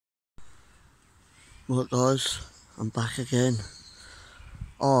Right guys, I'm back again.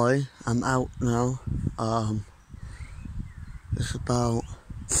 I am out now. It's about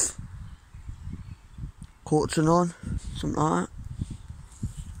 9:15, something like that.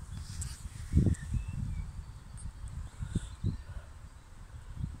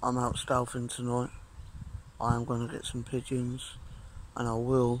 I'm out stealthing tonight. I am going to get some pigeons and I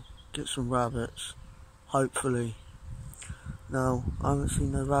will get some rabbits, hopefully. Now, I haven't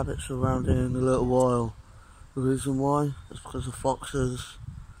seen no rabbits around here in a little while. The reason why is because the foxes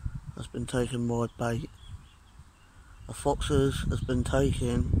has been taking my bait. The foxes has been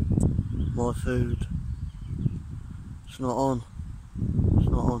taking my food. It's not on. It's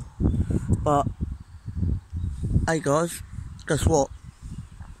not on. But, hey guys, guess what?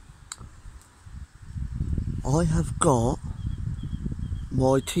 I have got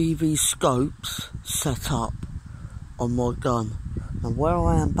my TV scopes set up on my gun. And where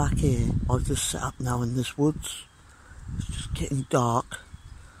I am back here, I've just set up now in this woods. It's just getting dark,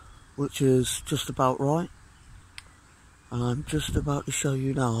 which is just about right. And I'm just about to show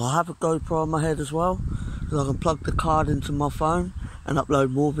you now. I have a GoPro on my head as well, because I can plug the card into my phone and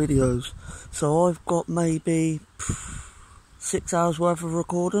upload more videos. So I've got maybe 6 hours worth of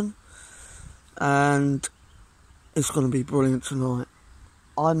recording, and it's going to be brilliant tonight.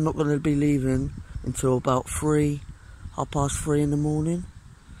 I'm not going to be leaving until about 3:30 in the morning.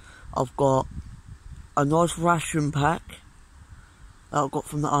 I've got a nice ration pack that I got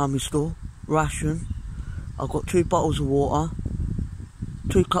from the army store. Ration. I've got 2 bottles of water,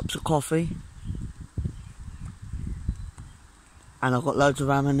 2 cups of coffee, and I've got loads of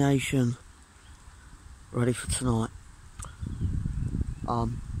ammunition ready for tonight.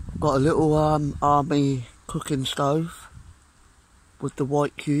 I've got a little army cooking stove with the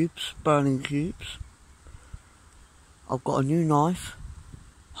white cubes, burning cubes. I've got a new knife,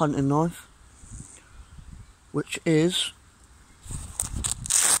 hunting knife, which is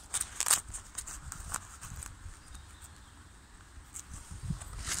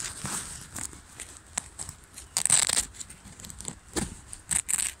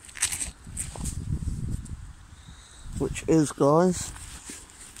guys,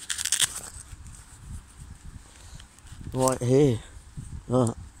 right here.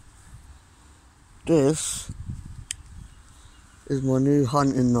 Look. This is my new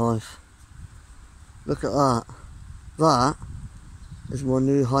hunting knife. Look at that. That is my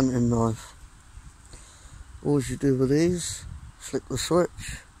new hunting knife. All you do with these, flick the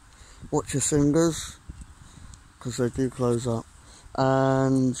switch, watch your fingers, because they do close up.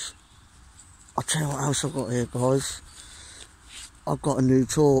 And I'll tell you what else I've got here, guys. I've got a new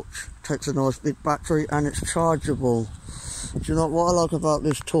torch. Takes a nice big battery and it's chargeable. Do you know what I like about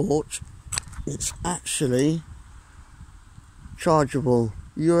this torch? It's actually chargeable.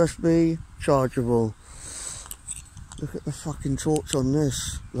 USB chargeable. Look at the fucking torch on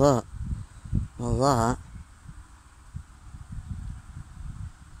this. Look. Like that.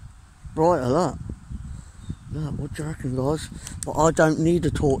 Brighter, look. Look, what do you reckon, guys? But I don't need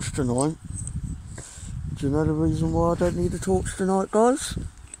a torch tonight. Do you know the reason why I don't need a torch tonight, guys?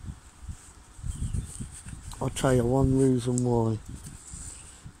 I'll tell you one reason why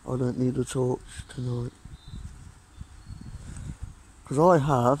I don't need a torch tonight. Because I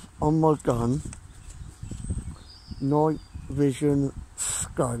have on my gun night vision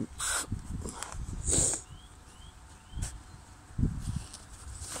scopes.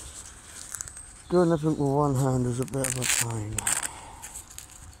 Doing everything with one hand is a bit of a pain.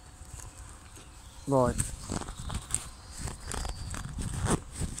 Right.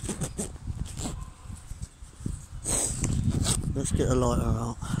 Let's get a lighter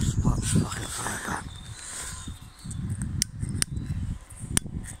out. That's fucking fire.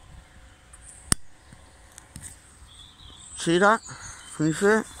 See that? Can you see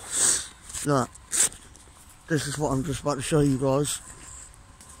it? Look. This is what I'm just about to show you guys.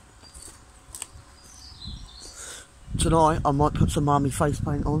 Tonight I might put some army face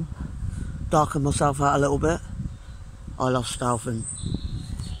paint on. Darken myself out a little bit. I love stealthing.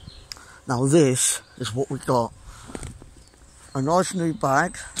 Now this is what we got. A nice new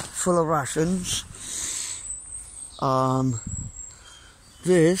bag full of rations.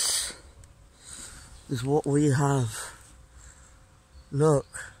 This is what we have.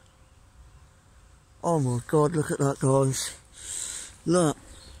 Look. Oh my god, look at that, guys. Look.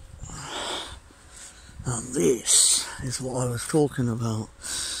 And this is what I was talking about.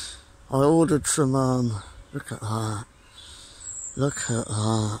 I ordered some, look at that. Look at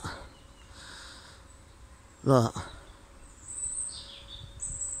that. Look.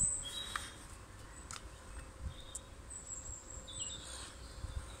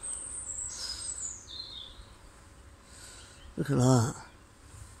 Look at that.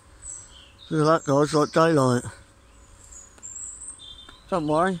 Look at that, guys, like daylight. Don't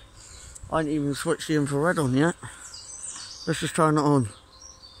worry, I ain't even switched the infrared on yet. Let's just turn it on.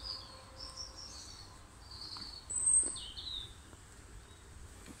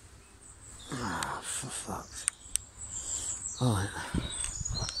 Ah, for fuck's sake. Right.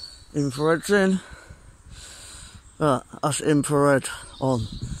 Infrared's in. That's infrared on.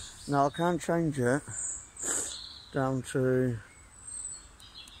 Now I can change it down to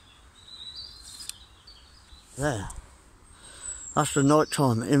there. That's the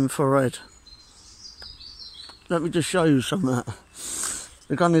nighttime infrared. Let me just show you some of that.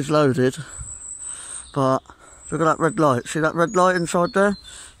 The gun is loaded, but look at that red light. See that red light inside there?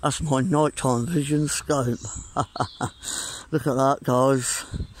 That's my nighttime vision scope. Look at that, guys.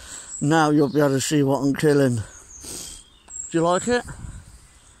 Now you'll be able to see what I'm killing. Do you like it?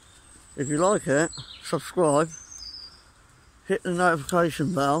 If you like it, subscribe, hit the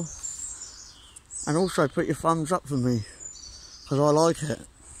notification bell, and also put your thumbs up for me, because I like it.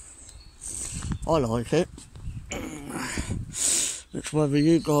 I like it. It's whether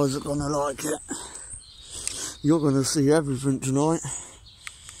you guys are going to like it. You're going to see everything tonight.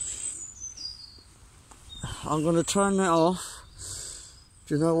 I'm going to turn it off.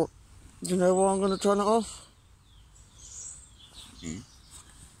 Do you know what? Do you know why I'm going to turn it off?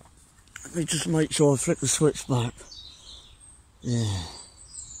 Let me just make sure I flick the switch back. Yeah.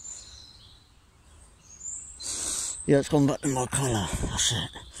 Yeah, it's gone back to my colour. That's it.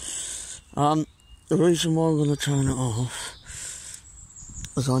 The reason why I'm going to turn it off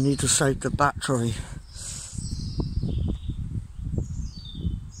is I need to save the battery.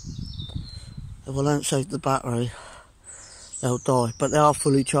 If I don't save the battery, they'll die. But they are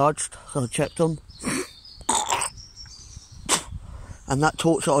fully charged, so I checked them. And that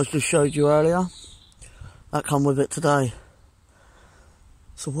torch that I just showed you earlier, that come with it today.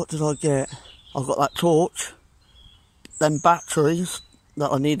 So what did I get? I got that torch, then batteries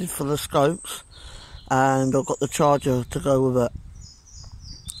that I needed for the scopes, and I've got the charger to go with it.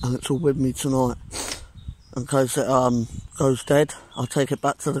 And it's all with me tonight. In case it goes dead, I'll take it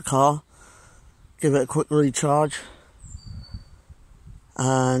back to the car, give it a quick recharge,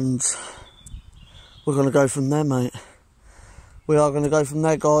 and we're going to go from there, mate. We are going to go from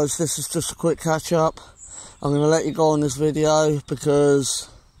there, guys. This is just a quick catch up. I'm going to let you go on this video because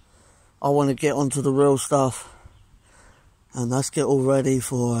I want to get onto the real stuff. And let's get all ready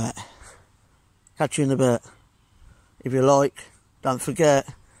for it. Catch you in a bit. If you like, don't forget,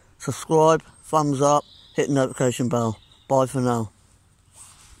 subscribe, thumbs up, hit the notification bell. Bye for now.